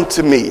down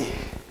to me.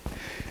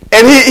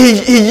 And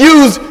he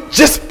used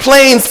just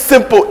plain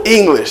simple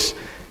English.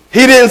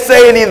 He didn't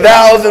say any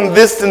thous and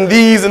this and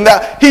these and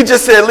that. He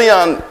just said,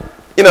 Leon,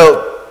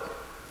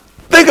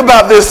 think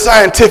about this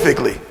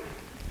scientifically.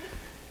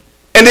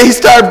 And then he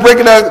started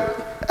breaking out.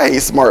 I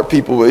ain't smart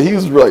people, but he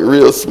was like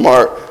real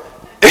smart.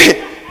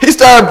 He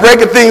started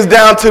breaking things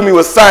down to me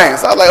with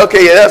science. I was like,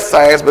 okay, yeah, that's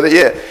science, but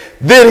yeah.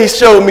 Then he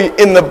showed me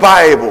in the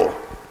Bible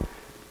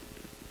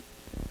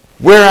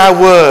where I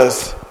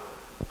was,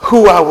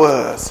 who I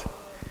was.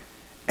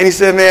 And he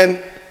said,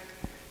 man,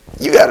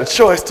 you got a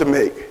choice to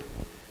make.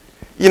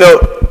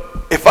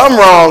 If I'm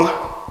wrong,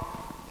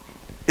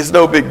 it's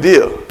no big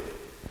deal.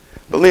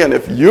 But Leon,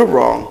 if you're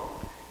wrong,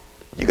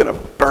 you're going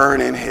to burn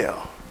in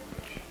hell.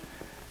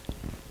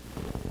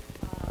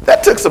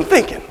 That took some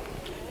thinking.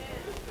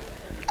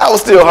 I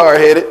was still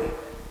hard-headed.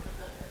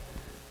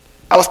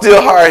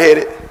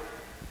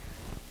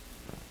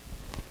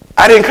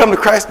 I didn't come to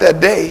Christ that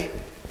day.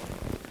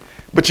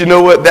 But you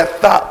know what? That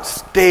thought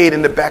stayed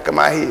in the back of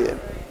my head.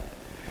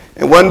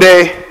 And one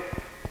day,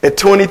 at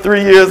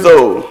 23 years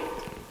old,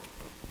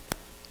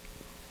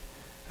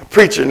 a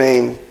preacher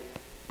named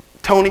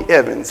Tony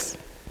Evans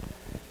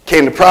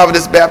came to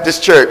Providence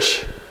Baptist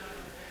Church.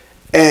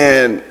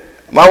 And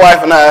my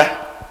wife and I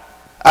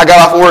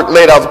got off of work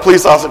late. I was a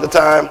police officer at the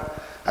time.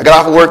 I got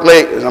off of work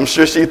late, and I'm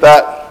sure she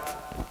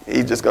thought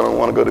he's just going to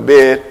want to go to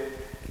bed.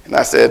 And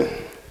I said,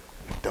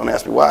 don't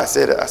ask me why I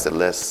said it. I said,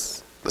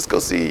 let's go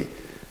see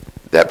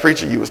that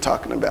preacher you was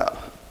talking about.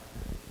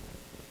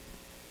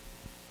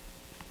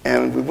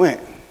 And we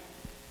went.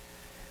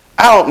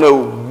 I don't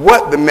know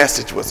what the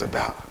message was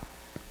about.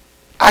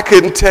 I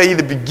couldn't tell you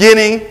the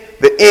beginning,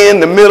 the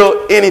end, the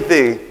middle,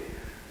 anything.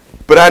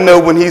 But I know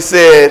when he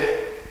said,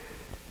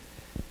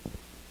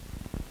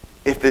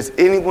 if there's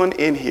anyone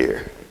in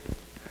here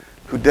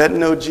who doesn't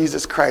know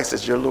Jesus Christ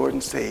as your Lord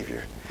and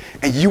Savior,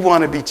 and you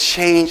want to be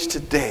changed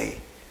today,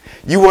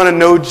 you want to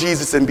know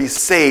Jesus and be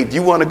saved,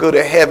 you want to go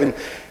to heaven,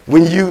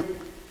 when you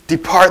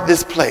depart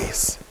this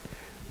place,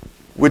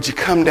 would you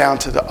come down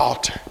to the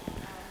altar?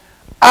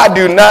 I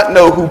do not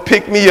know who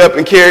picked me up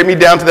and carried me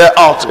down to that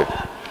altar.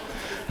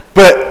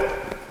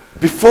 But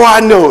before I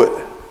know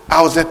it,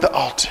 I was at the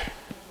altar.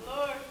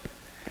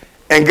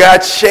 And God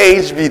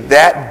changed me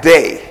that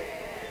day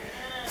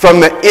from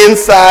the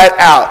inside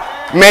out.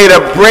 Made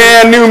a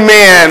brand new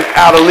man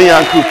out of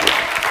Leon Cooper.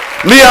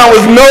 Leon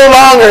was no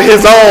longer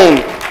his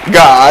own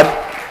God.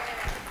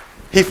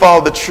 He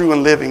followed the true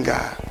and living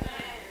God.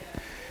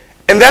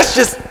 And that's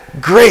just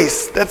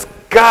grace. That's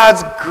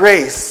God's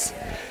grace.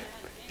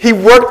 He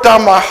worked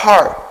on my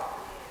heart.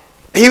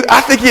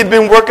 I think he had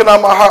been working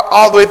on my heart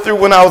all the way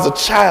through when I was a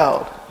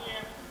child.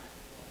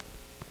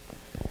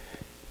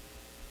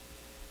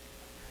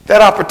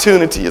 That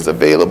opportunity is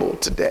available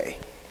today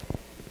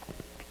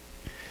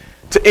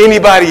to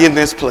anybody in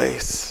this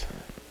place.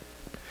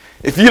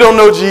 If you don't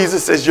know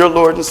Jesus as your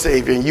Lord and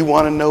Savior and you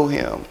want to know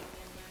him,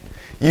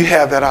 you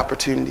have that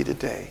opportunity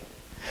today.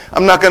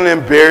 I'm not going to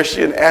embarrass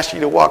you and ask you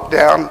to walk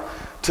down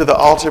to the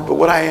altar, but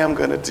what I am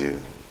going to do,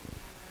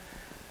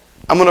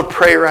 I'm going to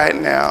pray right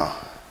now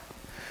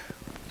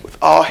with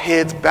all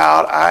heads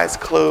bowed, eyes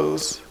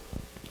closed.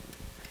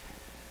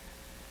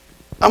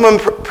 I'm going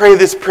to pray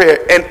this prayer,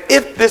 and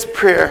if this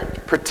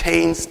prayer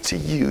pertains to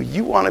you,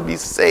 you want to be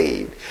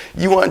saved,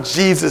 you want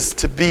Jesus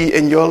to be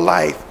in your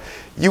life,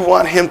 you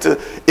want him to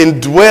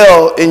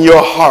indwell in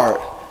your heart,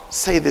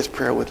 say this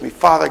prayer with me.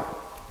 Father,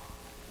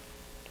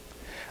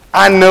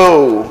 I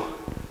know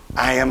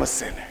I am a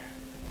sinner.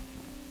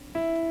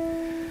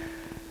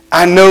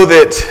 I know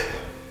that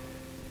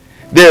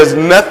there's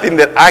nothing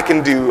that I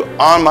can do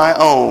on my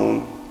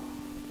own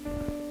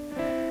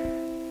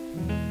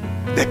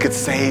that could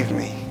save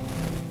me.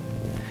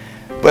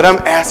 But I'm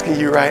asking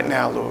you right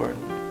now, Lord,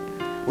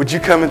 would you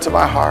come into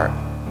my heart?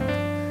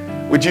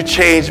 Would you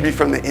change me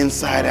from the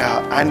inside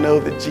out? I know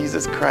that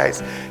Jesus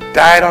Christ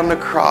died on the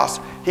cross.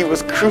 He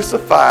was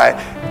crucified,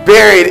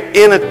 buried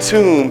in a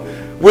tomb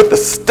with a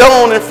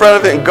stone in front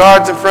of it and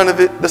guards in front of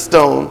it, the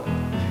stone.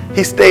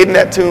 He stayed in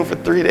that tomb for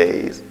 3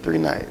 days, 3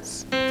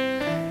 nights.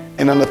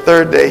 And on the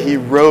third day, he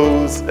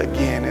rose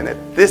again. And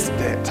at this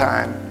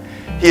time,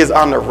 he is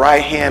on the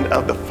right hand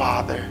of the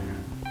Father.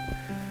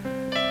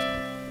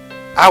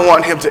 I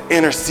want him to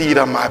intercede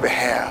on my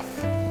behalf.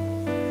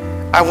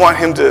 I want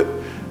him to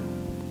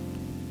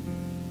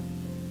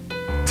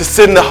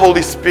send the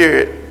Holy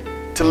Spirit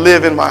to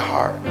live in my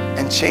heart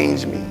and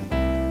change me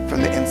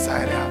from the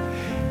inside out.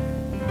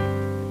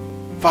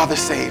 Father,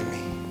 save me.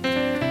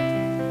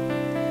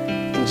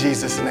 In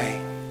Jesus'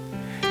 name.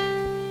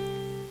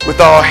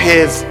 With all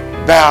heads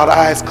bowed,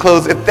 eyes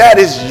closed, if that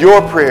is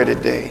your prayer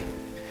today,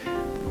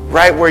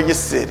 right where you're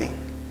sitting,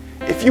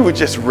 if you would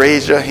just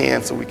raise your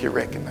hand so we can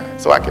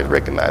recognize, so I can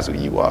recognize who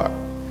you are.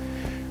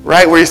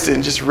 Right where you're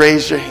sitting, just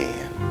raise your hand.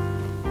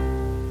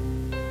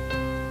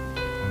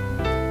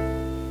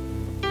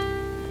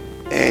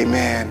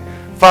 Amen.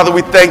 Father,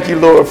 we thank you,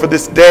 Lord, for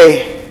this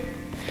day.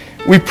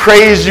 We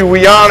praise you,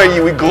 we honor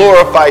you, we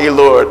glorify you,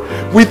 Lord.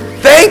 We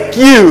thank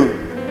you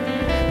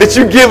that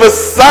you give us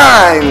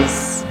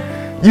signs.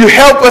 You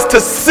help us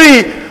to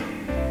see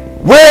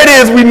where it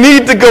is we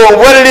need to go and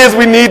what it is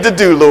we need to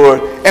do, Lord.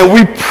 And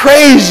we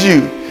praise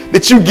you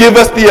that you give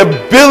us the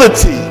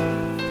ability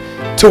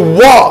to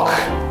walk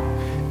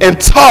and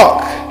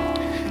talk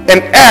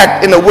and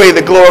act in a way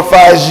that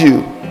glorifies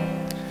you.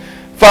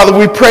 Father,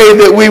 we pray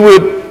that we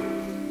would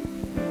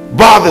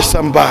bother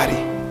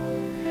somebody.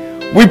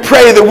 We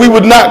pray that we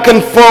would not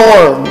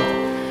conform.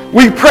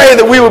 We pray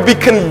that we would be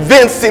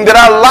convincing, that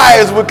our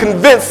lives would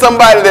convince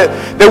somebody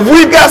that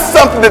we've got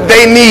something that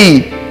they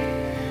need.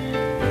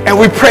 And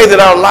we pray that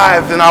our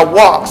lives and our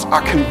walks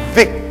are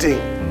convicting,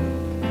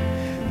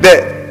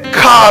 that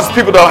cause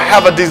people to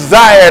have a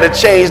desire to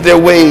change their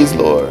ways,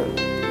 Lord.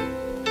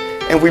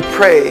 And we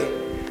pray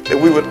that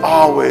we would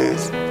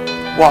always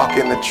walk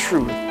in the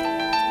truth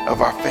of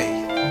our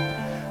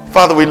faith.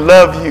 Father, we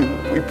love you,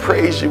 we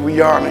praise you,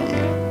 we honor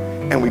you,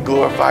 and we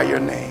glorify your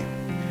name.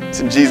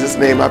 It's in Jesus'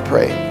 name I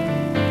pray.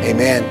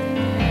 Amen.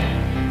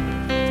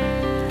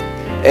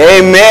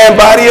 Amen,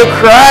 body of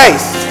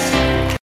Christ.